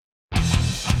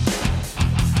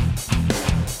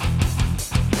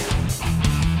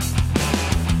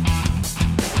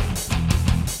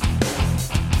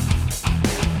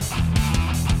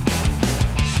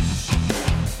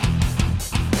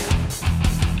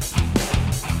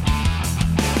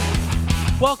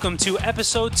Welcome to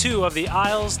episode 2 of the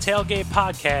Isles Tailgate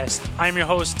Podcast. I'm your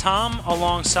host, Tom,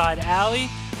 alongside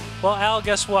Allie. Well, Al,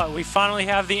 guess what? We finally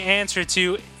have the answer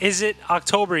to, is it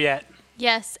October yet?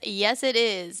 Yes, it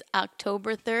is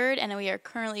October 3rd, and we are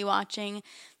currently watching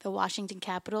the Washington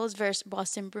Capitals versus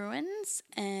Boston Bruins,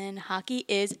 and hockey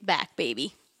is back,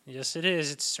 baby. Yes, it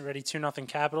is. It's already 2-0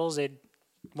 Capitals. They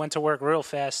went to work real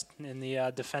fast in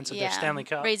the defense of their Stanley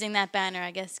Cup. Raising that banner,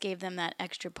 I guess, gave them that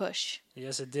extra push.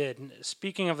 Yes, it did.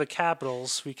 Speaking of the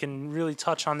Capitals, we can really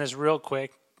touch on this real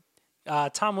quick.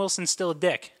 Tom Wilson's still a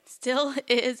dick. Still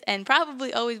is, and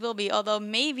probably always will be, although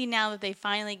maybe now that they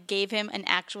finally gave him an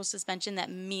actual suspension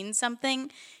that means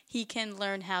something, he can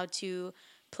learn how to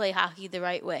play hockey the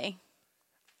right way.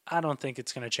 I don't think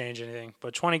it's going to change anything,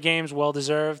 but 20 games,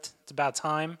 well-deserved. It's about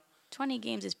time. 20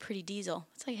 games is pretty diesel.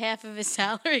 It's like half of his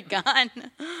salary gone.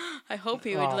 I hope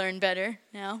he would learn better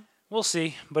now. We'll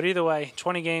see. But either way,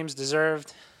 20 games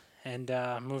deserved, and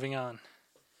moving on.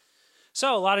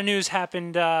 So, a lot of news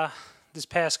happened this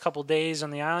past couple days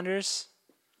on the Islanders.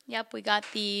 Yep, we got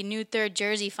the new third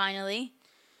jersey finally,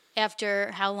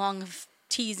 after how long of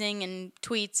teasing and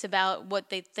tweets about what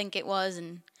they think it was.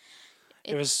 And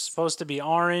it was supposed to be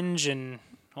orange and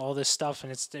all this stuff,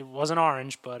 and it wasn't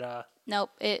orange, but...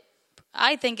 Nope,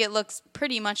 I think it looks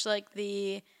pretty much like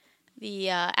the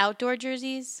outdoor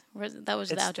jerseys. That was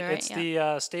the outdoor, right? It's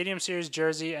the Stadium Series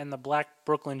jersey and the black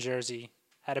Brooklyn jersey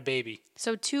had a baby.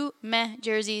 So 2 meh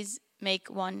jerseys make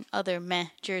one other meh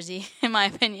jersey, in my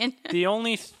opinion. The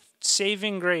only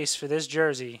saving grace for this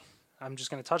jersey, I'm just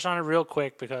going to touch on it real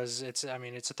quick because it's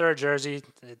a third jersey.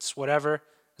 It's whatever.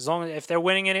 As long as if they're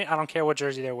winning in it, I don't care what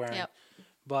jersey they're wearing. Yep.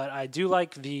 But I do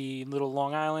like the little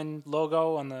Long Island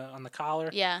logo on the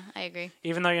collar. Yeah, I agree.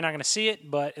 Even though you're not going to see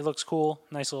it, but it looks cool.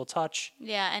 Nice little touch.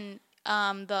 Yeah, and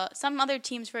some other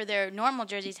teams for their normal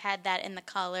jerseys had that in the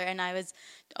collar, and I was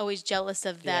always jealous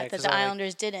of that the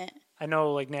Islanders didn't. I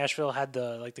know, like Nashville had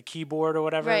the keyboard or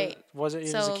whatever. Right. Was it?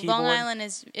 So was a keyboard? Long Island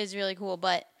is really cool,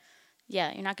 but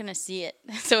yeah, you're not going to see it,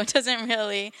 so it doesn't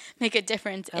really make a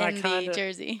difference the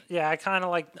jersey. Yeah, I kind of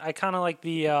like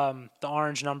the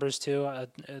orange numbers too.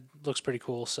 It looks pretty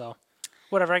cool. So,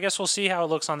 whatever. I guess we'll see how it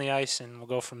looks on the ice, and we'll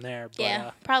go from there. But,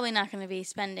 yeah, probably not going to be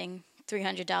spending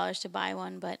 $300 to buy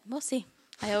one, but we'll see.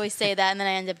 I always say that, and then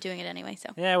I end up doing it anyway. So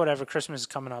yeah, whatever. Christmas is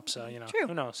coming up, so True.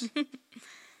 Who knows.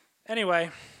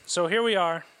 Anyway, so here we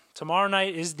are. Tomorrow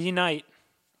night is the night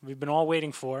we've been all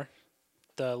waiting for.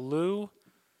 The Lou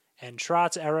and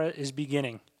Trotz era is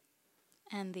beginning.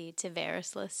 And the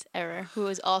Tavares-less era, who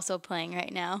is also playing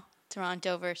right now.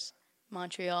 Toronto versus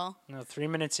Montreal. 3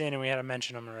 minutes in, and we had to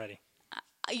mention him already.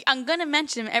 I'm going to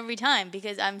mention him every time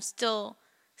because I'm still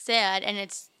sad, and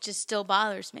it just still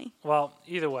bothers me. Well,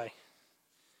 either way.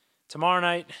 Tomorrow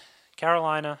night,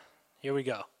 Carolina, here we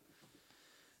go.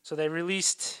 So they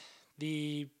released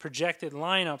the projected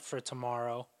lineup for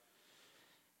tomorrow.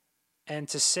 And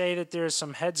to say that there's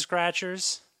some head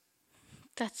scratchers...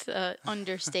 That's an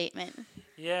understatement.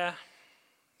 Yeah.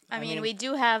 I mean, we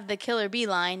do have the Killer Bee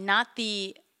line.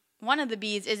 One of the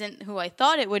Bees isn't who I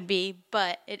thought it would be,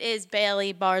 but it is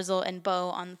Bailey, Barzal, and Bo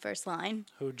on the first line.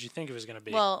 Who did you think it was going to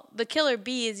be? Well, the Killer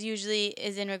Bee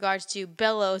is in regards to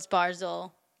Bellows,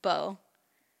 Barzal, Bo.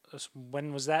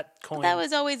 When was that coined? That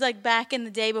was always like back in the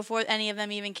day before any of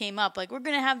them even came up. Like, we're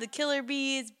going to have the Killer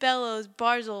Bees, Bellows,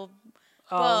 Barzal,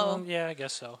 Bo. Yeah, I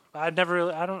guess so. I've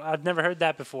never heard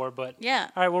that before, but yeah.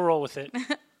 All right, we'll roll with it.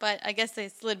 But I guess they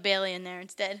slid Bailey in there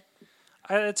instead.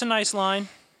 It's a nice line.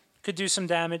 Could do some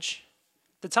damage.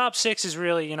 The top 6 is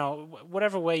really,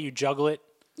 whatever way you juggle it.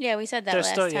 Yeah, we said that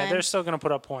last time. Yeah, they're still going to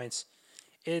put up points.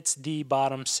 It's the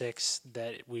bottom 6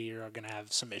 that we are going to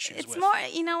have some issues with. It's more,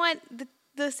 you know what?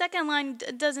 The second line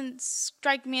doesn't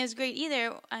strike me as great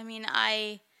either. I mean,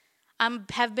 I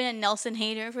have been a Nelson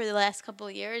hater for the last couple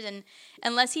of years, and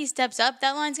unless he steps up,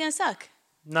 that line's going to suck.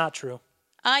 Not true.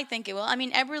 I think it will. I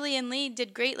mean, Eberle and Lee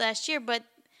did great last year, but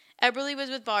Eberle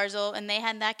was with Barzal, and they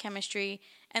had that chemistry,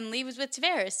 and Lee was with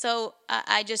Tavares. So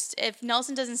if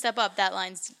Nelson doesn't step up, that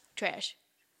line's trash.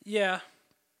 Yeah,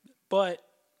 but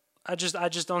I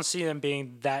just don't see them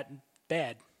being that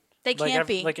bad. They can't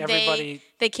be. Like everybody.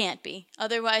 They can't be.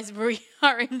 Otherwise, we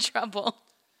are in trouble.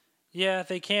 Yeah,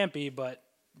 they can't be, but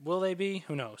will they be?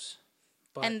 Who knows?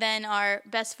 But and then our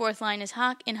best fourth line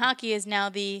in hockey is now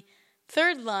the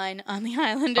third line on the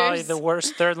Islanders. Probably the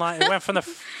worst third line. It went from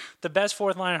the best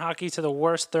fourth line in hockey to the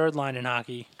worst third line in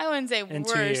hockey. I wouldn't say in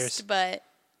worst, 2 years. But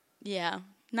yeah,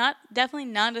 definitely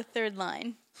not a third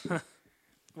line.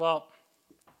 Well,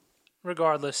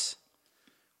 regardless,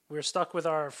 we're stuck with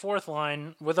our fourth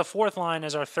line, with a fourth line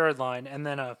as our third line, and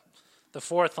then the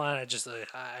fourth line. It's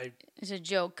a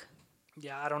joke.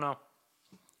 Yeah, I don't know.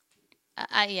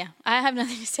 I have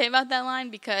nothing to say about that line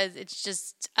because it's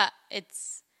just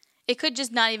it could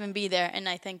just not even be there, and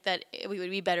I think that we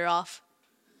would be better off.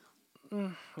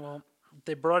 Well,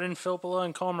 they brought in Filppula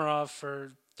and Komarov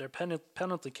for their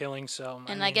penalty killing, so...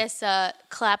 I guess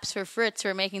claps for Fritz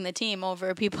for making the team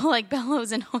over people like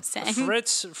Bellows and Hosang.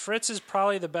 Fritz is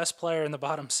probably the best player in the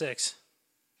bottom six.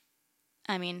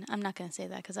 I mean, I'm not going to say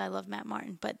that because I love Matt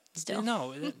Martin, but still.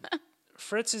 No,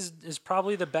 Fritz is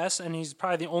probably the best, and he's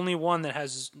probably the only one that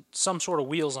has some sort of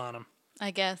wheels on him.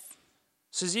 I guess.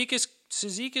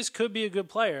 Cizikas could be a good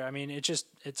player. I mean,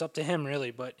 it's up to him,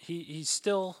 really, but he's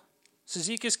still...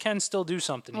 Cizikas can still do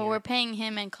something. Well, here. we're paying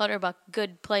him and Clutterbuck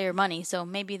good player money, so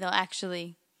maybe they'll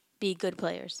actually be good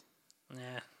players.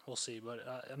 Yeah, we'll see. But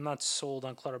I'm not sold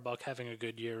on Clutterbuck having a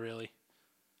good year, really.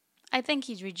 I think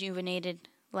he's rejuvenated,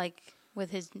 like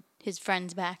with his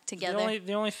friends back together.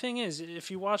 The only thing is,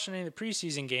 if you watch any of the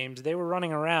preseason games, they were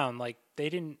running around like they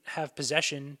didn't have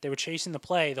possession. They were chasing the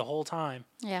play the whole time.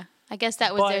 Yeah, I guess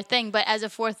that was their thing. But as a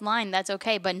fourth line, that's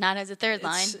okay, but not as a third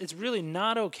line. It's really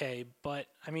not okay. But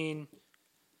I mean,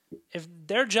 if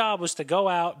their job was to go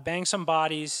out, bang some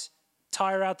bodies,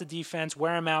 tire out the defense,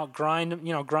 wear them out, grind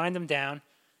them down,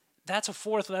 that's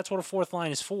what a fourth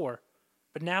line is for.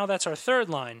 But now that's our third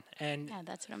line, and yeah,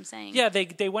 that's what I'm saying. Yeah,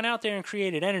 they went out there and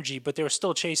created energy, but they were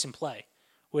still chasing play,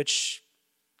 which,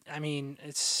 I mean,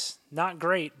 it's not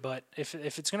great. But if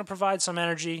it's going to provide some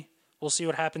energy, we'll see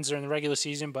what happens during the regular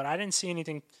season. But I didn't see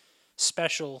anything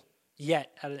special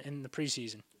yet in the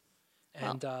preseason,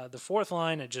 and the fourth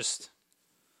line,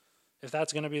 if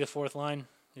that's going to be the fourth line,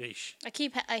 yeesh.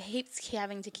 I hate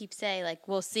having to keep saying like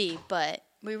we'll see, but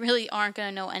we really aren't going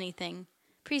to know anything.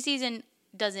 Preseason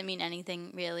doesn't mean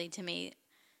anything really to me.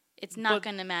 It's not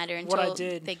going to matter until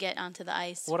they get onto the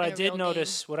ice. What I did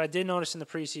notice in the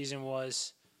preseason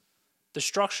was the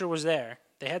structure was there.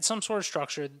 They had some sort of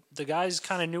structure. The guys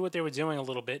kind of knew what they were doing a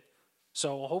little bit.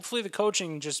 So hopefully the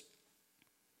coaching just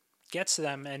gets to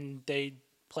them and they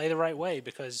play the right way,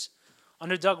 because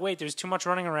under Doug Weight there's too much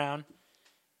running around,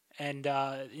 and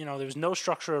there was no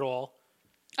structure at all.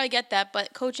 I get that,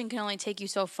 but coaching can only take you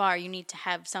so far. You need to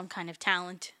have some kind of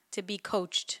talent to be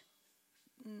coached.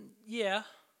 Yeah.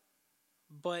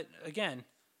 But again,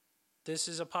 this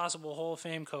is a possible Hall of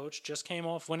Fame coach. Just came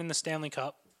off winning the Stanley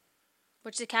Cup.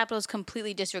 Which the Capitals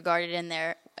completely disregarded in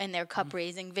their cup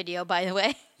raising video, by the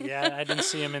way. Yeah, I didn't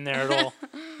see him in there at all.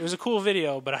 It was a cool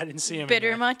video, but I didn't see him Bitter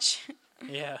in there. much?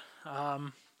 Yeah.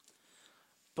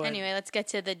 But anyway, let's get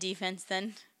to the defense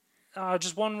then.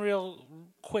 Just one real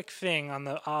quick thing on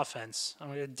the offense. I'm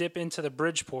going to dip into the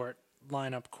Bridgeport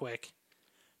lineup quick.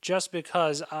 Just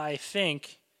because I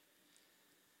think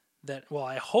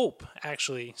I hope,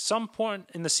 actually, some point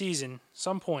in the season,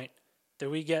 that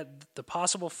we get the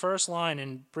possible first line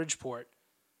in Bridgeport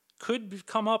could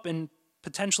come up and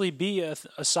potentially be a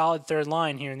solid third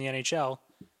line here in the NHL.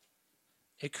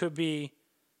 It could be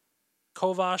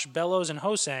Kovash, Bellows, and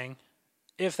Hosang,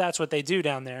 if that's what they do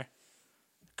down there.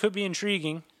 Could be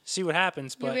intriguing. See what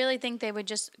happens. But you really think they would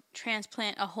just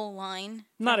transplant a whole line?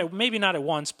 Maybe not at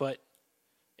once, but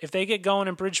if they get going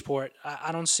in Bridgeport,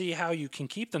 I don't see how you can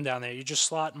keep them down there. You just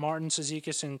slot Martin,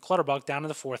 Cizikas, and Clutterbuck down to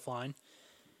the fourth line.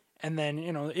 And then,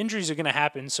 injuries are going to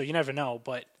happen, so you never know.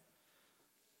 But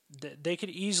they could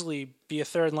easily be a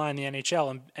third line in the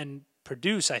NHL and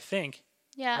produce, I think.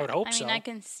 Yeah, I would hope so. I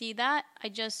can see that. I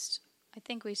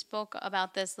think we spoke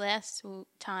about this last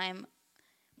time.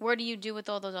 What do you do with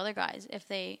all those other guys? If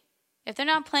they're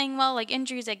not playing well, like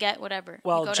injuries, I get, whatever.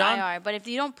 Well, you go to IR. But if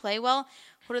you don't play well,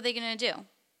 what are they going to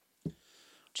do?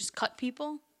 Just cut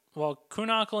people? Well,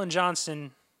 Kuhnhackl and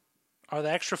Johnston are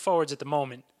the extra forwards at the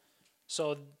moment.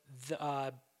 So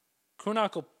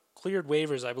Kuhnhackl cleared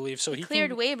waivers, I believe. So he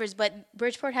cleared waivers, but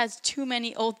Bridgeport has too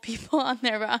many old people on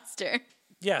their roster.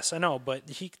 Yes, I know, but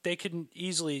they could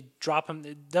easily drop him.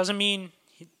 It doesn't mean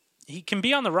he can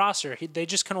be on the roster. They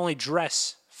just can only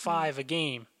dress 5 a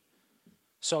game.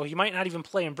 So he might not even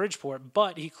play in Bridgeport,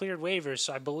 but he cleared waivers,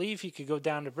 so I believe he could go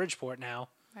down to Bridgeport now.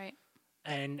 Right.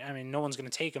 And, I mean, no one's going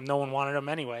to take him. No one wanted him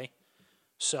anyway.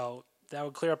 So that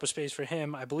would clear up a space for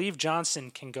him. I believe Johnson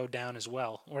can go down as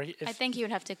well. I think he would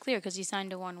have to clear because he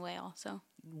signed a one-way also.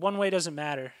 One-way doesn't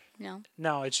matter. No?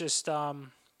 No, it's just,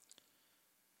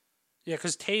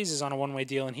 because Taze is on a one-way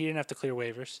deal, and he didn't have to clear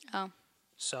waivers. Oh.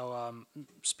 So,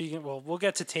 we'll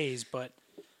get to Taze, but,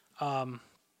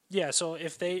 so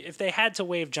if they had to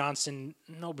waive Johnson,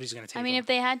 nobody's going to take him. If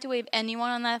they had to waive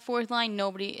anyone on that fourth line,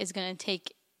 nobody is going to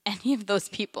take any of those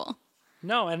people.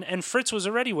 No, and Fritz was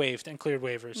already waived and cleared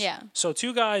waivers. Yeah. So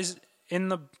 2 guys in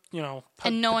the,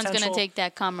 and no one's going to take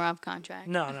that Komarov contract.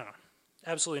 No.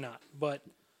 Absolutely not. But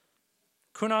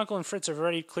Kuhnhackl and Fritz have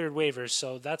already cleared waivers,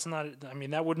 so that's not. I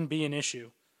mean, that wouldn't be an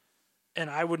issue, and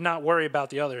I would not worry about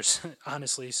the others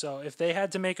honestly. So if they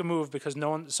had to make a move because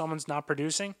someone's not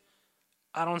producing,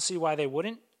 I don't see why they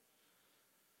wouldn't.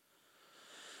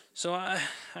 So I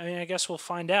mean, I guess we'll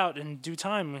find out in due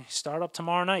time. We start up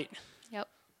tomorrow night. Yep.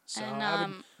 So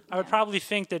And I would probably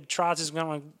think that Trotz is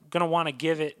gonna want to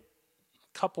give it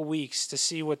a couple weeks to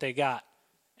see what they got,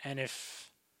 and if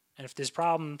there's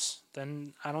problems,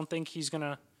 then I don't think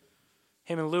him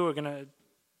and Lou are gonna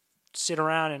sit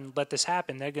around and let this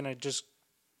happen. They're gonna just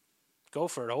go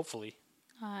for it. Hopefully.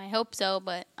 I hope so,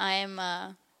 but I've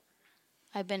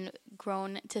been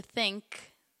grown to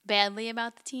think badly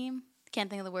about the team. Can't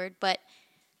think of the word, but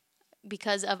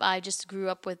because I just grew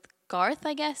up with Garth,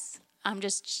 I guess. I'm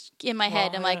just in my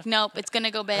head. I'm like, nope, it's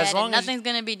gonna go bad, and nothing's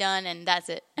gonna be done, and that's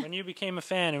it. When you became a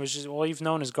fan, it was just all you've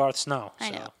known is Garth Snow. I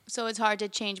know, so it's hard to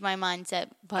change my mindset.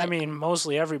 But I mean,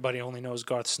 mostly everybody only knows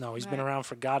Garth Snow. He's been around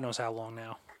for God knows how long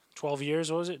now. 12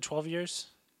 years, what was it? 12 years?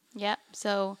 Yeah.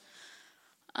 So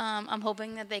I'm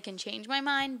hoping that they can change my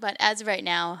mind, but as of right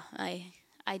now,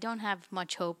 I don't have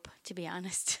much hope, to be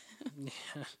honest.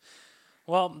 Yeah.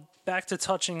 Well, back to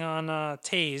touching on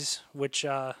Taze, which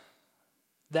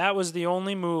that was the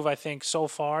only move I think so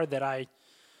far that I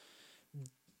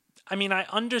mean, I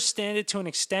understand it to an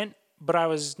extent, but I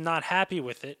was not happy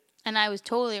with it. And I was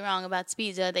totally wrong about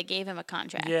Spiza. They gave him a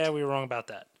contract. Yeah, we were wrong about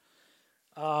that.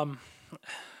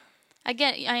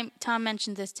 Tom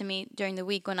mentioned this to me during the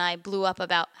week when I blew up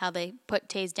about how they put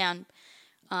Taze down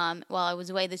while I was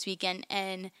away this weekend,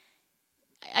 and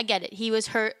I get it. He was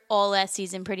hurt all last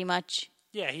season pretty much.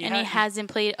 Yeah, he hasn't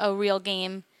played a real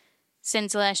game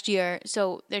since last year,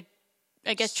 so they're,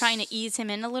 I guess, trying to ease him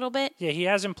in a little bit. Yeah, he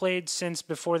hasn't played since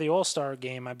before the All-Star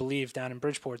game, I believe, down in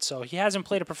Bridgeport. So he hasn't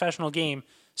played a professional game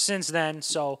since then.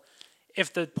 So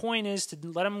if the point is to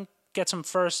let him get some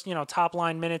first, top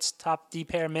line minutes, top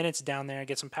D-pair minutes down there,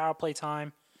 get some power play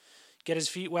time, get his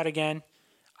feet wet again,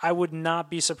 I would not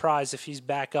be surprised if he's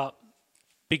back up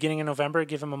beginning in November.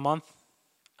 Give him a month.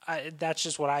 That's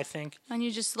just what I think. And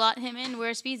you just slot him in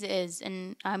where Spiza is,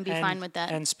 and I'd be fine with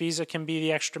that. And Spiza can be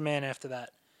the extra man after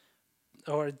that.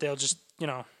 Or they'll just,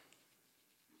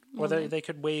 or they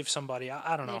could waive somebody.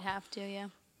 I don't know. They'd have to, yeah.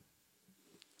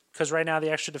 Because right now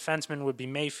the extra defenseman would be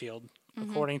Mayfield,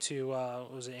 according to,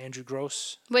 was it Andrew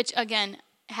Gross? Which, again,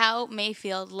 how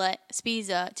Mayfield let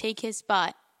Spiza take his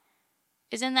spot,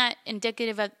 isn't that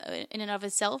indicative of, in and of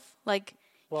itself? Like,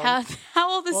 how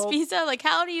old is Spiza? Like,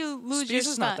 how do you lose your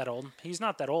spot? Spiza's not that old. He's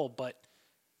not that old, but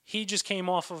he just came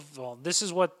off of, this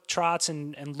is what Trotz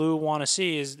and Lou want to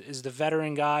see is the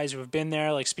veteran guys who have been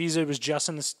there. Like, Spiza was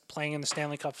just playing in the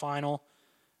Stanley Cup final.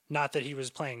 Not that he was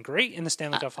playing great in the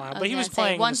Stanley Cup final, but he was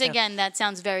playing. Once again, that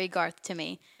sounds very Garth to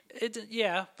me.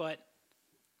 Yeah, but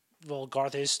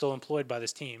Garth is still employed by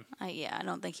this team. I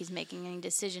don't think he's making any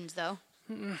decisions though.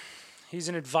 He's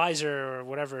an advisor or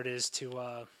whatever it is to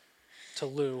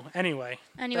Lou. Anyway,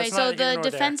 so the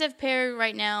defensive pair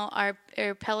right now are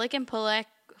Pelech and Polak.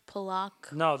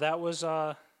 No, that was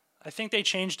I think they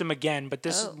changed him again, but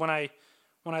this is when I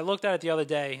looked at it the other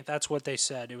day, that's what they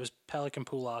said. It was Pelech and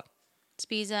Pulak.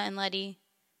 Spiza and Leddy,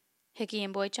 Hickey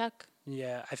and Boychuk.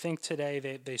 Yeah, I think today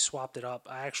they swapped it up.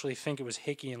 I actually think it was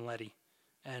Hickey and Leddy,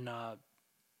 and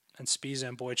Spiza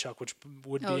and Boychuk, which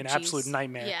would be an absolute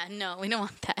nightmare. Yeah, no, we don't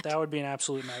want that. That would be an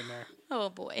absolute nightmare. Oh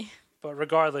boy. But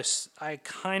regardless, I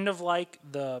kind of like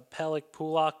the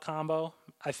Pelech-Pulak combo.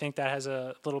 I think that has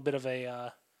a little bit of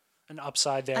an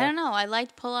upside there. I don't know. I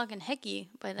liked Pulak and Hickey,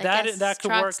 but I guess that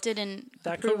could Trotz work. Didn't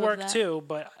that could work too,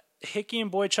 but Hickey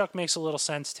and Boychuk makes a little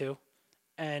sense too.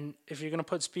 And if you're going to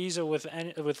put Spiza with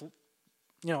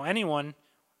anyone,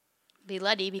 be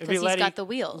Leddy because he's got the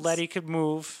wheels. Leddy could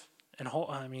move and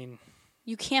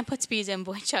you can't put Spiza and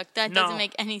Boychuk. That doesn't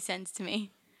make any sense to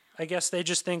me. I guess they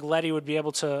just think Leddy would be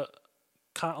able to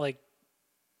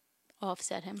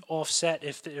offset him. Offset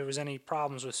if there was any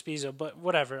problems with Spiza, but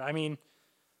whatever. I mean,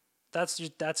 that's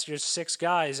your six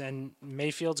guys, and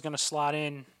Mayfield's going to slot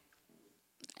in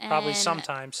probably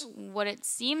sometimes. What it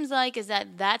seems like is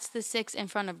that's the six in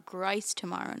front of Grice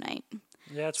tomorrow night.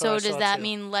 Yeah, that's so what I does saw that too.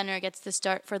 mean Leonard gets the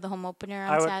start for the home opener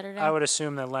on Saturday? I would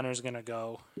assume that Leonard's going to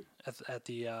go at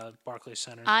the Barclays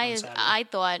Center on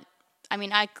Saturday.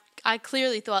 I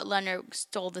clearly thought Leonard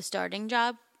stole the starting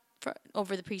job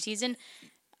over the preseason.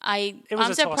 I'm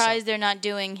surprised they're not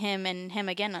doing him and him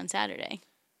again on Saturday.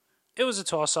 It was a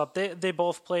toss-up. They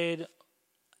both played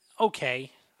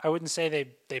okay. I wouldn't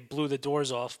say they blew the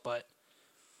doors off, but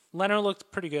Leonard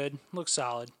looked pretty good, looked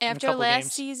solid. After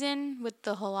last season with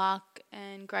the Halak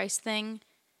and Grice thing,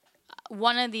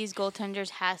 one of these goaltenders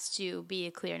has to be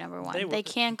a clear number one. They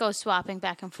can't go swapping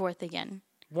back and forth again.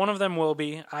 One of them will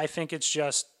be. I think it's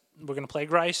just we're going to play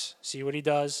Greiss, see what he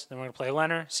does. Then we're going to play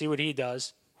Leonard, see what he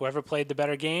does. Whoever played the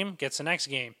better game gets the next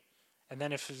game. And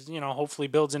then if, hopefully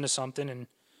builds into something. And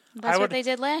that's what they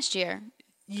did last year.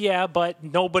 Yeah, but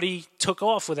nobody took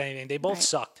off with anything. They both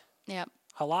sucked. Yep.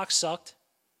 Halak sucked.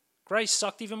 Greiss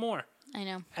sucked even more. I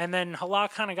know. And then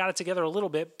Halak kind of got it together a little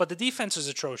bit, but the defense was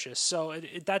atrocious. So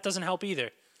that doesn't help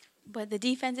either. But the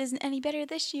defense isn't any better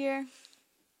this year.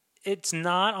 It's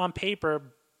not on paper.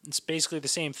 It's basically the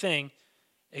same thing,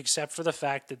 except for the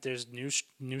fact that there's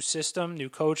new system, new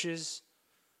coaches.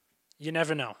 You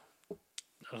never know.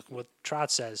 What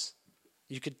Trotz says,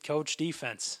 you could coach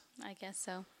defense. I guess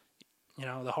so.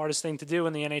 The hardest thing to do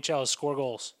in the NHL is score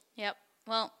goals. Yep.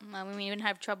 Well, we didn't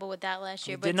have trouble with that last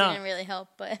year, but it not. didn't really help.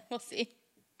 But we'll see.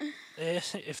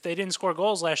 If they didn't score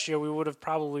goals last year, we would have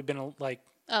probably been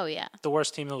the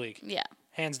worst team in the league. Yeah.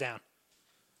 Hands down.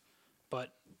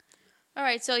 But. All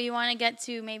right, so you want to get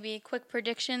to maybe quick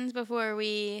predictions before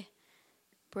we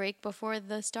break before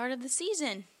the start of the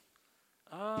season?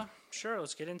 Sure.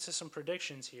 Let's get into some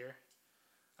predictions here.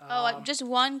 Just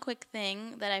one quick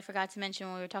thing that I forgot to mention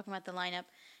when we were talking about the lineup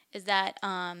is that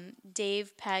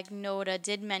Dave Pagnotta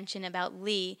did mention about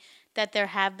Lee that there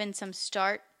have been some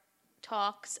start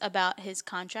talks about his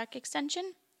contract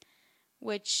extension,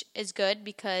 which is good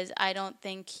because I don't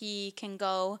think he can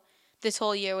go this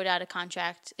whole year without a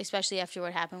contract, especially after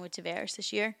what happened with Tavares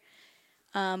this year.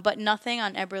 But nothing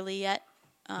on Eberle yet.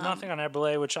 Nothing on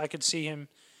Eberle, which I could see him.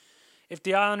 If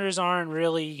the Islanders aren't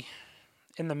really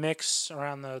in the mix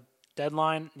around the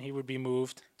deadline, he would be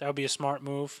moved. That would be a smart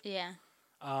move. Yeah.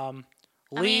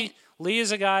 Lee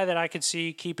is a guy that I could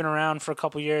see keeping around for a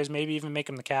couple years, maybe even make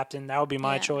him the captain. That would be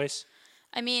my choice.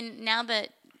 I mean, now that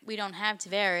we don't have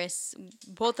Tavares,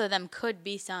 both of them could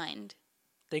be signed.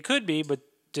 They could be, but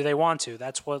do they want to?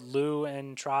 That's what Lou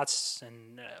and Trotz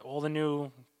and all the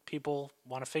new people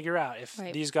want to figure out. If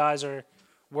these guys are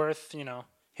worth,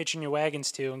 hitching your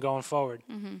wagons to and going forward.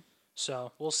 Mm-hmm.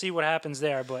 So we'll see what happens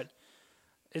there. But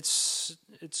it's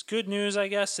good news, I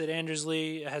guess, that Anders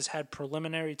Lee has had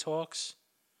preliminary talks.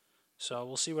 So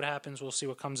we'll see what happens. We'll see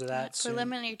what comes of that.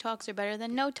 Preliminary talks are better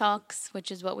than no talks,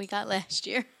 which is what we got last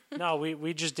year. No,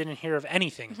 we just didn't hear of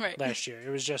anything last year. It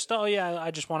was just,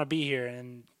 I just want to be here,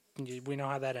 and we know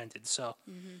how that ended. So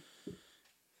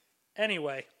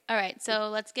anyway. All right, so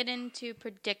let's get into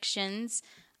predictions.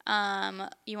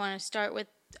 You want to start with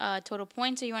total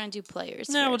points, or you want to do players?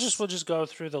 No, first? we'll just go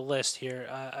through the list here.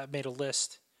 I made a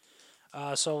list.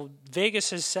 So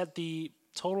Vegas has set the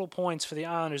total points for the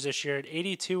Islanders this year at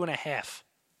 82.5.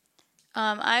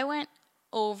 I went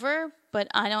over, but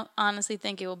I don't honestly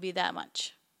think it will be that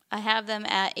much. I have them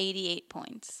at 88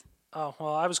 points. Oh,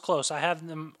 well, I was close. I have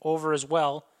them over as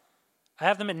well. I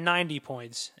have them at 90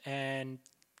 points and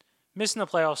missing the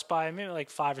playoffs by maybe like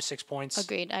 5 or 6 points.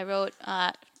 Agreed. I wrote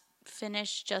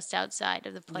finish just outside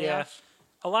of the playoff. Yeah.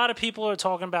 A lot of people are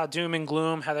talking about doom and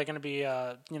gloom, how they're going to be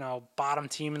a bottom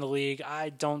team in the league. I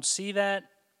don't see that.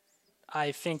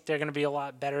 I think they're going to be a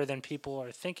lot better than people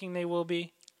are thinking they will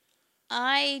be.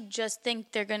 I just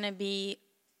think they're going to be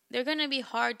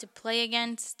hard to play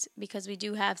against because we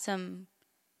do have some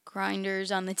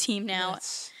grinders on the team now.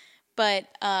 But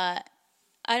I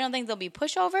don't think they'll be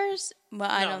pushovers, but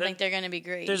I don't think they're going to be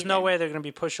great. There's no way they're going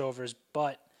to be pushovers,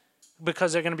 but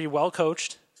because they're going to be well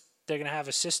coached, they're going to have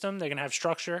a system, they're going to have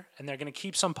structure, and they're going to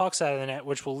keep some pucks out of the net,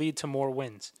 which will lead to more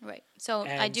wins. Right. So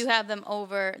I do have them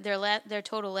over. Their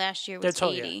total last year was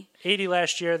 80. Yeah. 80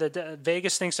 last year.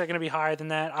 Vegas thinks they're going to be higher than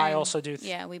that. I also do.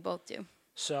 Yeah, we both do.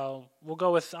 So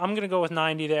I'm going to go with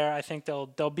 90 there. I think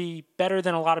they'll be better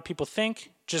than a lot of people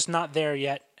think, just not there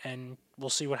yet, and we'll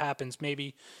see what happens.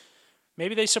 Maybe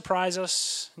they surprise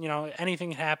us.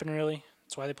 Anything can happen, really.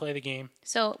 That's why they play the game.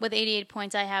 So with 88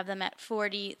 points, I have them at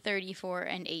 40, 34,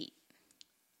 and 8.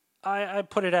 I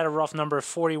put it at a rough number of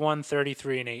 41,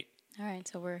 33, and 8. All right,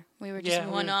 so we were just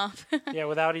one off. Yeah,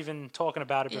 without even talking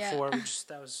about it before, Yeah.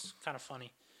 That was kind of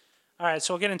funny. All right,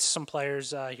 so we'll get into some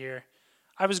players here.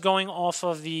 I was going off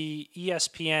of the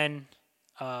ESPN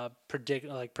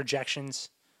projections.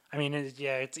 I mean,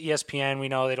 it's ESPN. We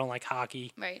know they don't like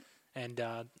hockey, Right. and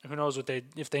who knows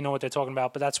if they know what they're talking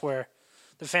about. But that's where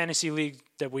the fantasy league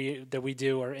that we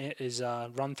do is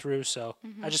run through. So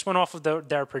I just went off of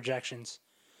their projections,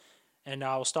 and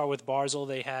we'll start with Barzal.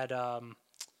 They had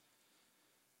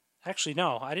actually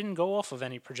no, I didn't go off of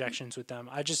any projections with them.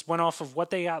 I just went off of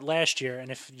what they got last year, and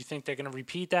if you think they're going to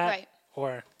repeat that. Right.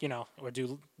 Or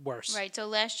do worse. Right. So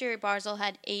last year, Barzal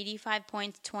had 85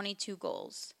 points, 22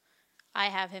 goals. I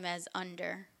have him as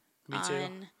under. Me too.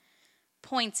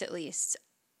 points at least.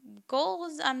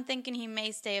 Goals, I'm thinking he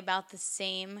may stay about the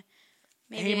same.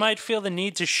 Maybe, he might feel the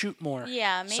need to shoot more.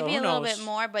 Yeah, maybe a little bit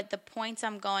more, but the points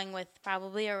I'm going with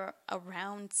probably are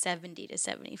around 70 to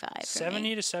 75.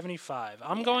 70 to 75.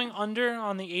 I'm going under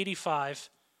on the 85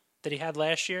 that he had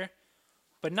last year,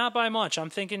 but not by much. I'm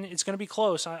thinking it's going to be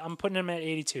close. I'm putting him at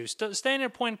 82. Staying at a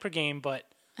point per game, but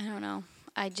I don't know.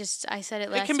 I said it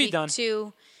last can be week done.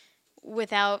 too.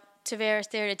 Without Tavares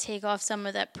there to take off some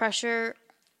of that pressure,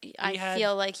 I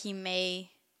feel like he may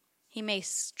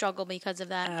struggle because of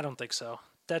that. I don't think so.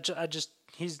 I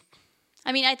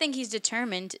think he's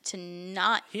determined to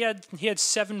not. He had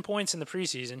 7 points in the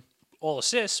preseason, all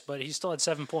assists, but he still had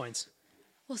 7 points.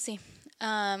 We'll see.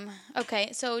 Okay,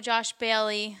 so Josh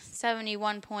Bailey,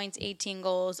 71 points, 18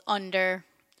 goals, under.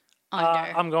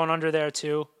 I'm going under there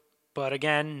too, but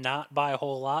again, not by a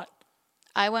whole lot.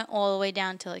 I went all the way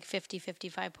down to like 50,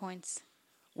 55 points.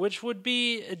 Which would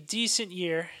be a decent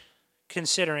year,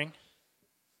 considering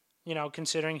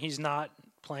he's not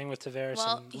playing with Tavares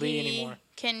and Lee anymore.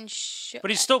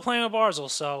 But he's still playing with Barzal,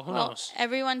 so who knows?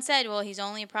 Everyone said, he's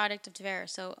only a product of Tavares,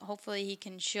 so hopefully he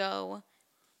can show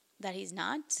that he's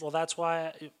not. Well, that's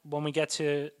why when we get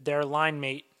to their line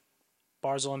mate,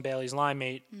 Barzal and Bailey's line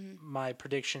mate, my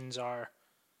predictions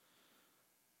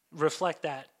reflect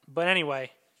that. But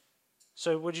anyway,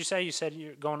 so what'd you say? You said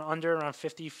you're going under around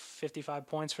 50, 55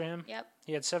 points for him? Yep.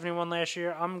 He had 71 last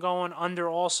year. I'm going under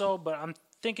also, but I'm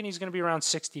thinking he's going to be around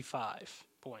 65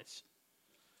 points.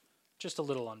 Just a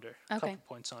little under. A couple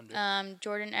points under.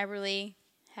 Jordan Eberle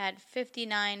had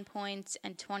 59 points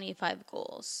and 25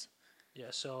 goals. Yeah,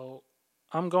 so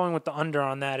I'm going with the under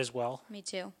on that as well. Me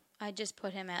too. I just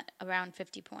put him at around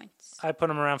 50 points. I put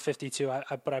him around 52,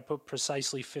 but I put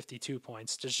precisely 52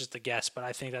 points. Just a guess, but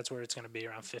I think that's where it's going to be,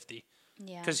 around 50.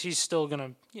 Yeah. Because he's still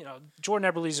going to,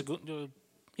 Jordan Eberle's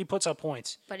he puts up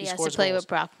points. But he has to play with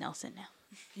Brock Nelson now.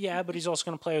 Yeah, but he's also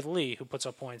going to play with Lee, who puts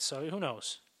up points. So who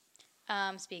knows?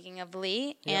 Speaking of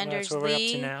Lee, Anders Lee, we're up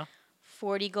to now.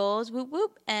 40 goals, whoop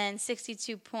whoop, and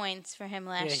 62 points for him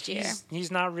last year. He's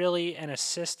not really an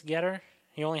assist getter.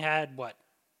 He only had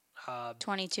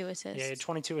 22 assists. Yeah,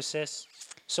 22 assists.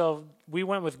 So we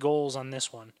went with goals on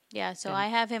this one. Yeah, so I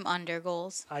have him under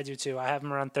goals. I do too. I have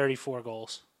him around 34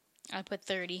 goals. I put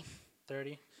 30.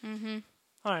 30? Mm-hmm.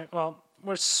 All right, well,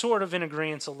 we're sort of in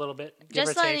agreement a little bit.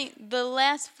 Just letting the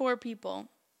last 4 people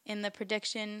in the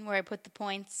prediction where I put the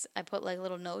points, I put like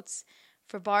little notes.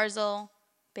 For Barzal,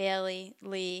 Bailey,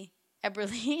 Lee,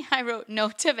 Eberle, I wrote no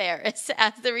Tavares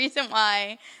as the reason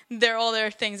why all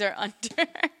their things are under.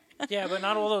 Yeah, but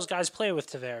not all those guys play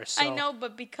with Tavares. So I know,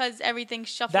 but because everything's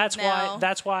shuffled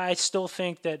That's why I still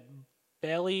think that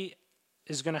Bailey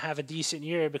is going to have a decent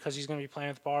year because he's going to be playing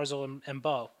with Barzal and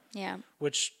Bo. Yeah.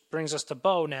 Which brings us to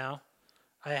Bo now.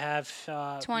 I have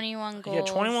 21 goals.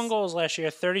 Yeah, 21 goals last year,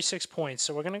 36 points.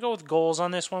 So we're going to go with goals on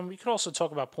this one. We could also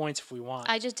talk about points if we want.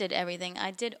 I just did everything.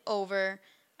 I did over.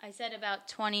 I said about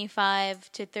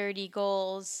 25 to 30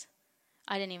 goals.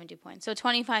 I didn't even do points. So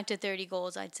 25 to 30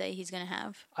 goals I'd say he's going to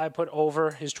have. I put over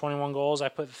his 21 goals. I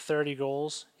put 30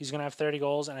 goals. He's going to have 30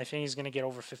 goals, and I think he's going to get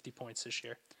over 50 points this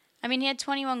year. I mean, he had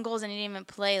 21 goals, and he didn't even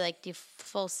play like the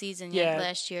full season yet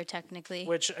last year, technically.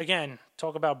 Which, again,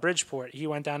 talk about Bridgeport. He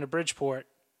went down to Bridgeport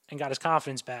and got his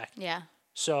confidence back. Yeah.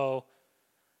 So,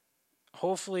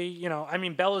 hopefully,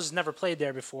 Bella's never played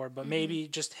there before, but maybe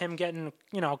just him getting,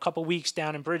 a couple weeks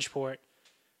down in Bridgeport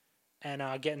and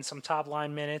getting some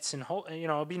top-line minutes. And,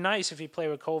 it'd be nice if he played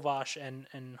with Kovac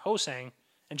and Hosang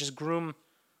and just groom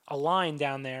a line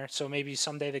down there so maybe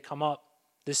someday they come up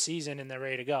this season and they're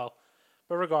ready to go.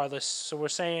 But regardless, so we're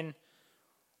saying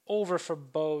over for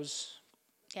Bo's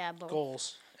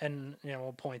goals and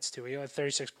points too. He had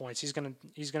 36 points. He's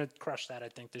gonna crush that, I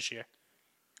think, this year.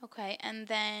 Okay, and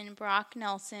then Brock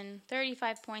Nelson,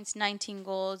 35 points, 19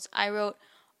 goals. I wrote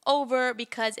over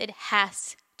because it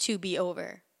has to be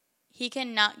over. He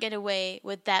cannot get away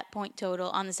with that point total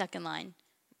on the second line.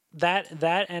 That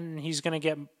and he's gonna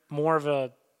get more of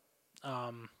a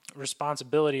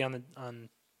responsibility on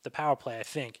the power play, I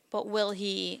think. But will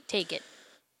he take it?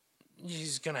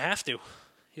 He's going to have to.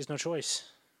 He has no choice.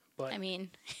 But I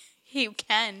mean, he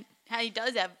can. He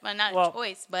does have a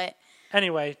choice, but...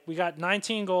 Anyway, we got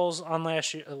 19 goals on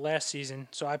last season,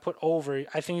 so I put over.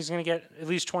 I think he's going to get at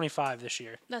least 25 this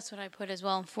year. That's what I put as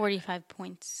well, 45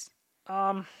 points.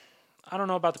 I don't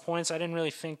know about the points. I didn't really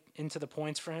think into the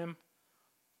points for him.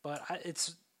 But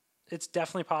it's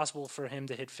definitely possible for him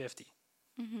to hit 50.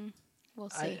 Mm-hmm. We'll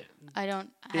see. I don't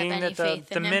have any faith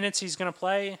in him. The minutes he's going to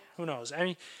play, who knows? I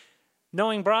mean,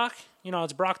 knowing Brock,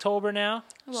 it's Brocktober now.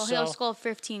 Well, he'll score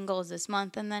 15 goals this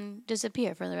month and then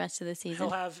disappear for the rest of the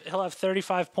season. He'll have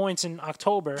 35 points in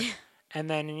October, and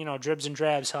then dribs and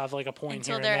drabs he'll have like a point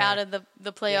until here they're and there. out of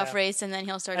the playoff race, and then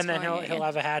he'll start. And scoring then he'll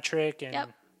have a hat trick.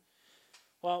 And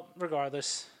well,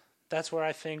 regardless, that's where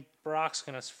I think Brock's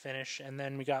gonna finish, and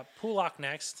then we got Pulock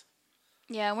next.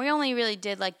 Yeah, we only really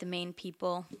did like the main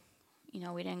people.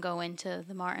 We didn't go into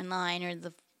the Martin line or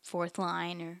the fourth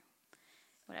line or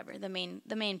whatever, the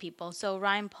main people. So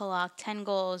Ryan Pulock, 10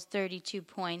 goals, 32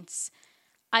 points.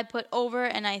 I put over,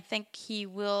 and I think he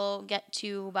will get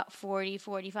to about 40,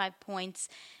 45 points,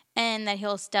 and that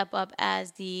he'll step up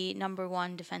as the number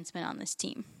one defenseman on this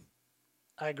team.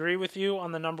 I agree with you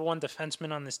on the number one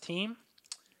defenseman on this team.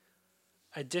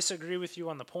 I disagree with you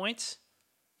on the points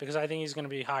because I think he's going to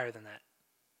be higher than that.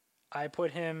 I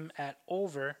put him at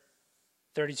over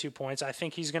 32 points. I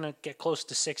think he's going to get close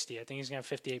to 60. I think he's going to have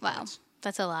 58 points. Wow,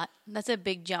 that's a lot. That's a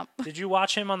big jump. Did you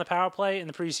watch him on the power play in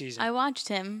the preseason? I watched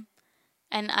him,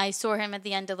 and I saw him at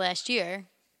the end of last year.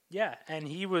 Yeah, and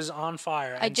he was on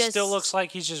fire. And still looks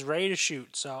like he's just ready to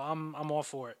shoot. So I'm all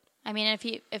for it. I mean,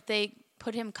 if they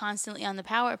put him constantly on the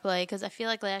power play, because I feel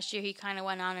like last year he kind of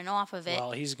went on and off of it.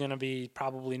 Well, he's going to be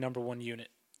probably number one unit.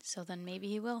 So then maybe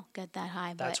he will get that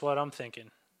high. That's what I'm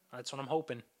thinking. That's what I'm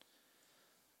hoping.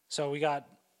 So we got,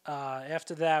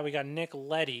 after that, we got Nick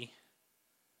Leddy,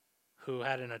 who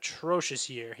had an atrocious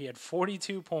year. He had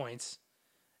 42 points.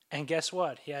 And guess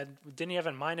what? Didn't he have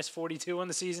a minus 42 on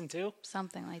the season too?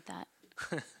 Something like that.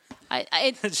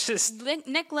 It's just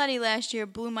Nick Leddy last year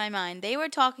blew my mind. They were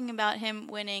talking about him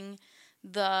winning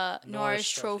the Norris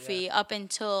Trophy up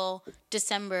until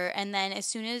December, and then as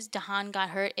soon as DeHaan got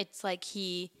hurt, it's like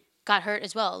he got hurt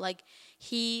as well. Like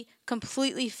he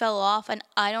completely fell off, and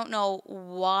I don't know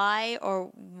why or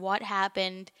what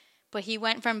happened, but he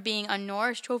went from being a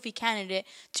Norris Trophy candidate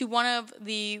to one of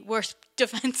the worst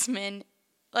defensemen.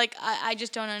 Like, I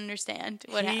just don't understand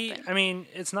what happened. I mean,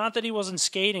 it's not that he wasn't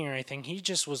skating or anything. He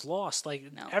just was lost. Like,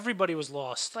 everybody was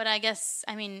lost. But I guess,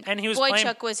 I mean, and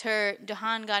Boychuk was hurt.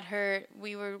 DeHaan got hurt.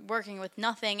 We were working with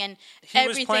nothing, and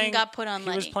everything got put on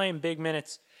Leddy. He was playing big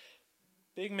minutes.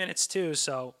 Big minutes, too,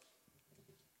 so.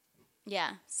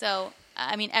 Yeah, so,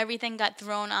 I mean, everything got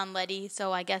thrown on Leddy,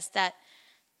 so I guess that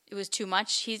it was too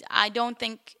much. He's fast as hell.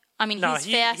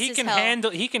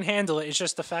 He can handle it. It's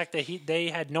just the fact that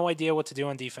they had no idea what to do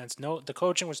on defense. The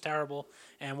coaching was terrible,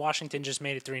 and Washington just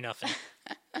made it 3-0.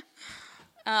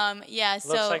 Yeah, so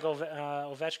looks like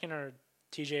Ovechkin or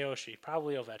TJ Oshie,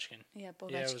 probably Ovechkin. Yeah,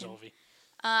 Ovechkin. Yeah, it was Ovi.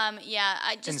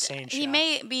 Insane shot. He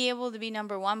may be able to be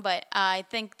number one, but I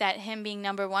think that him being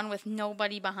number one with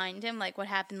nobody behind him, like what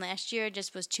happened last year,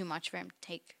 just was too much for him to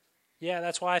take. Yeah,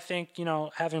 that's why I think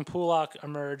having Pulock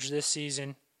emerge this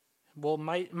season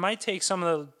might take some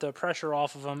of the pressure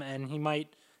off of him, and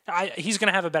he's going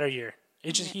to have a better year.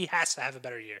 He has to have a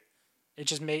better year.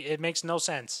 It makes no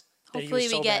sense. Hopefully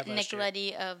we get Nick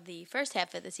Leddy of the first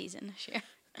half of the season this year.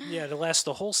 Yeah, to last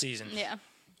the whole season. Yeah.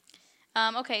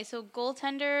 Okay, so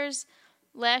goaltenders.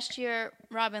 Last year,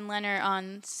 Robin Lehner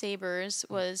on Sabres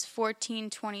was 14,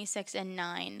 26, and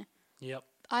 9. Yep.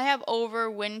 I have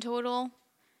over win total.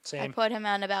 Same. I put him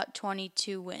at about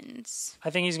 22 wins.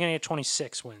 I think he's going to get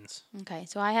 26 wins. Okay,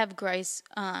 so I have Greiss,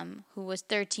 who was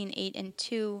 13, 8, and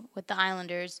 2 with the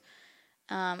Islanders.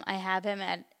 I have him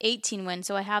at 18 wins,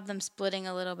 so I have them splitting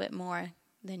a little bit more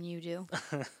than you do.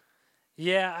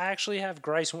 Yeah, I actually have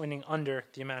Greiss winning under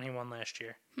the amount he won last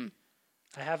year.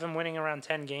 I have him winning around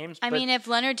 10 games. I mean, if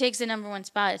Leonard takes the number one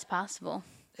spot, it's possible.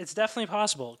 It's definitely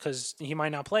possible because he might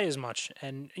not play as much.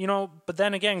 And, but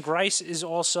then again, Greiss is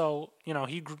also,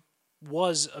 he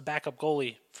was a backup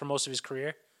goalie for most of his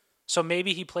career. So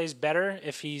maybe he plays better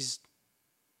if he's...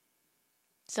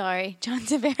 Sorry, John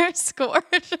Tavares scored.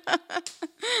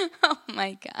 Oh,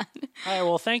 my God. All right,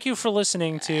 well, thank you for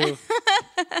listening to...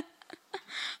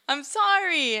 I'm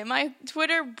sorry. My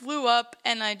Twitter blew up,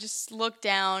 and I just looked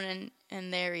down,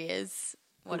 and there he is.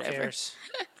 Whatever. Who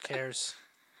cares?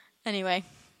 Anyway,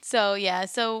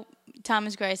 so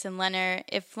Thomas Greiss and Lehner.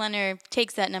 If Lehner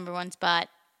takes that number one spot,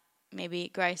 maybe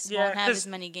Greiss won't have as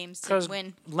many games to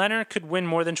win. Lehner could win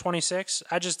more than 26.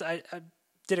 I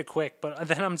did it quick, but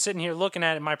then I'm sitting here looking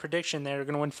at it. My prediction, they're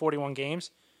going to win 41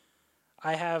 games.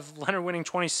 I have Lehner winning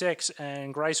 26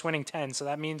 and Greiss winning 10, so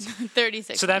that means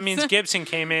 36. So that means Gibson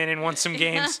came in and won some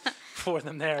games for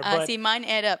them there. See, mine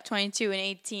add up 22 and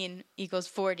 18 equals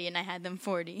 40, and I had them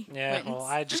 40. Yeah, wins. Well,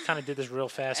 I just kind of did this real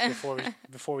fast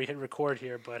before we hit record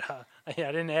here, but I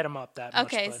didn't add them up that much.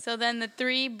 Okay, so then the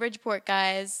 3 Bridgeport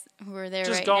guys who are there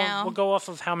now. We'll go off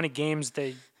of how many games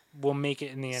they will make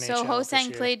it in the NHL. So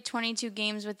Ho-Sang played 22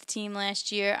 games with the team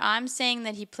last year. I'm saying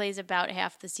that he plays about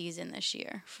half the season this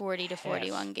year, 40 to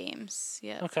 41 games.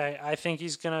 Yeah. Okay, I think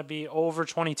he's going to be over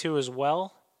 22 as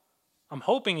well. I'm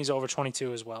hoping he's over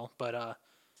 22 as well, but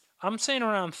I'm saying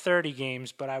around 30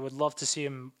 games, but I would love to see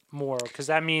him more because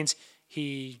that means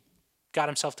he got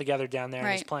himself together down there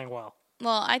and he's playing well.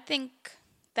 Well, I think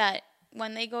that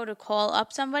when they go to call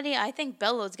up somebody, I think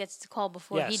Bellows gets to call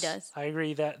before he does. I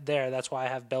agree that there. That's why I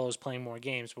have Bellows playing more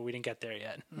games, but we didn't get there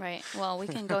yet. Right. Well, we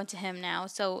can go into him now.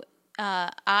 So like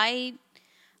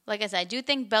I said, I do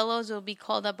think Bellows will be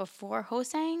called up before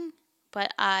Ho-Sang,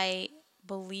 but I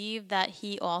believe that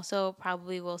he also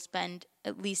probably will spend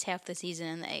at least half the season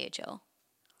in the AHL.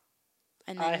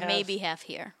 And then maybe half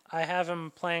here. I have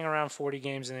him playing around 40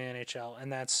 games in the NHL,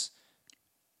 and that's,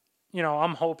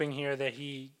 I'm hoping here that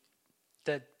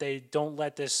they don't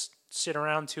let this sit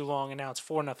around too long, and now it's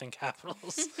 4-0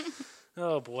 Capitals.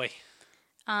 Oh, boy.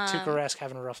 Tuukka Rask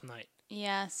having a rough night.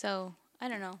 Yeah, so I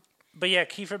don't know. But, yeah,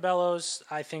 Kiefer Bellows,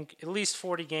 I think at least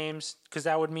 40 games, because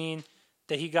that would mean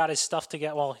that he got his stuff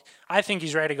together. Well, I think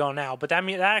he's ready to go now, but that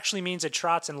actually means that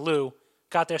Trotz and Lou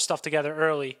got their stuff together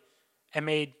early and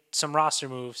made some roster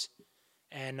moves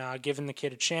and given the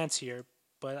kid a chance here.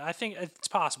 But I think it's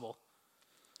possible.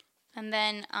 And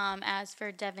then as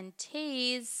for Devin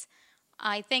Tays,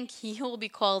 I think he will be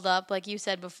called up, like you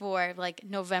said before, like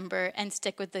November, and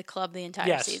stick with the club the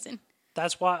entire season.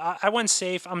 That's why I went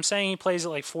safe. I'm saying he plays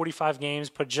at like 45 games,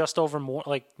 put just over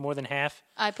more than half.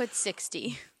 I put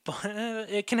 60. But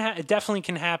it definitely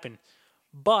can happen.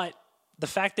 But the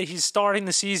fact that he's starting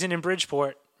the season in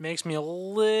Bridgeport makes me a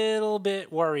little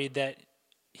bit worried that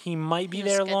he might be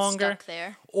there longer. Stuck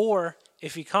there. Or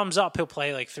if he comes up, he'll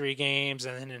play like 3 games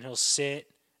and then he'll sit.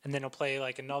 And then he'll play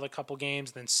like another couple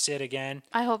games, then sit again.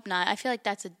 I hope not. I feel like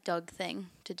that's a Doug thing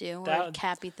to do, or a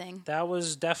Cappy thing. That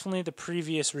was definitely the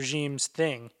previous regime's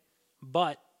thing.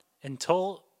 But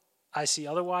until I see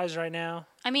otherwise right now.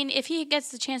 I mean, if he gets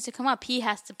the chance to come up, he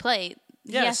has to play.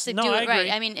 He has to do it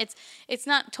right. I mean, it's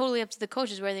not totally up to the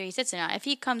coaches whether he sits or not. If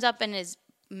he comes up and is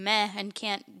meh and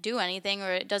can't do anything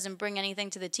or it doesn't bring anything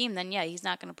to the team, then yeah, he's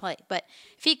not going to play. But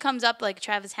if he comes up like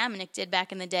Travis Hamonic did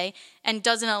back in the day and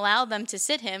doesn't allow them to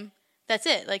sit him, that's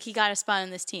it. Like, he got a spot in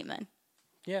this team then.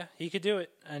 Yeah, he could do it.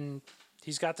 And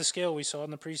he's got the skill we saw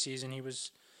in the preseason. He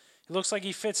looks like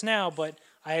he fits now, but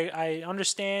I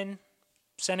understand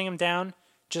sending him down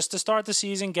just to start the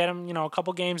season, get him, a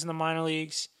couple games in the minor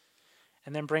leagues,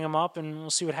 and then bring him up, and we'll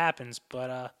see what happens.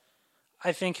 But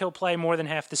I think he'll play more than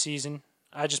half the season.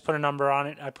 I just put a number on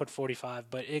it. I put 45,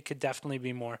 but it could definitely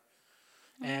be more.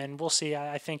 Mm-hmm. And we'll see.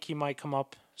 I think he might come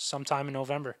up sometime in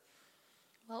November.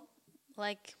 Well,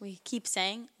 like we keep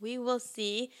saying, we will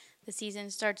see. The season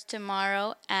starts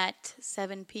tomorrow at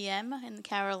 7 p.m. in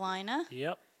Carolina.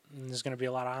 Yep. And there's going to be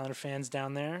a lot of Islander fans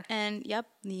down there. And,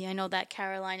 I know that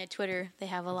Carolina Twitter, they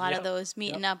have a lot of those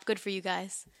meeting up. Good for you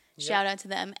guys. Shout out to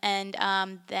them. And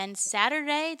then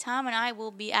Saturday, Tom and I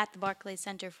will be at the Barclays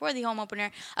Center for the home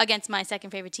opener against my second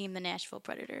favorite team, the Nashville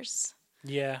Predators.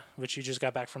 Yeah, which you just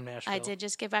got back from Nashville. I did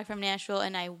just get back from Nashville,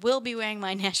 and I will be wearing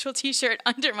my Nashville t-shirt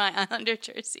under my Islander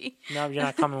jersey. No, you're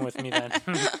not coming with me then.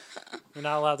 You're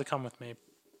not allowed to come with me.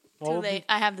 Well, too late.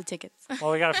 I have the tickets.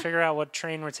 Well, we got to figure out what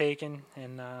train we're taking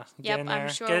and get in there. I'm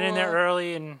sure get in there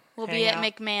early and we'll be at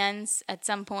McMahon's at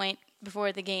some point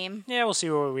before the game. Yeah, we'll see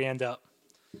where we end up.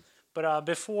 But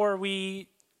before we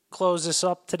close this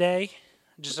up today,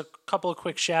 just a couple of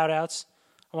quick shout-outs.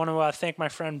 I want to thank my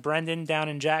friend Brendan down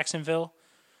in Jacksonville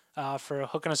for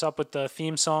hooking us up with the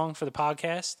theme song for the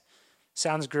podcast.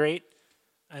 Sounds great.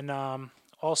 And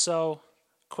also,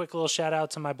 quick little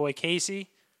shout-out to my boy Casey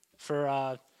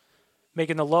for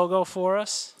making the logo for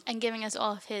us. And giving us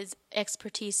all of his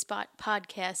expertise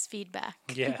podcast feedback.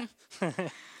 Yeah. All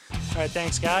right,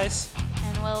 thanks, guys.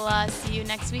 And we'll see you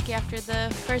next week after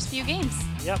the first few games.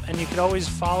 Yep, and you can always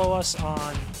follow us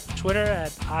on Twitter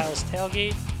at Isles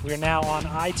Tailgate. We're now on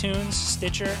iTunes,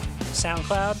 Stitcher,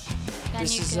 SoundCloud. Then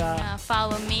you can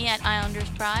follow me at Islanders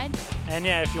Pride. And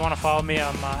yeah, if you want to follow me,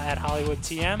 I'm at Hollywood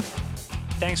TM.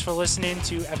 Thanks for listening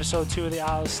to episode 2 of the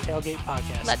Isles Tailgate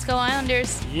podcast. Let's go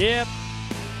Islanders. Yep.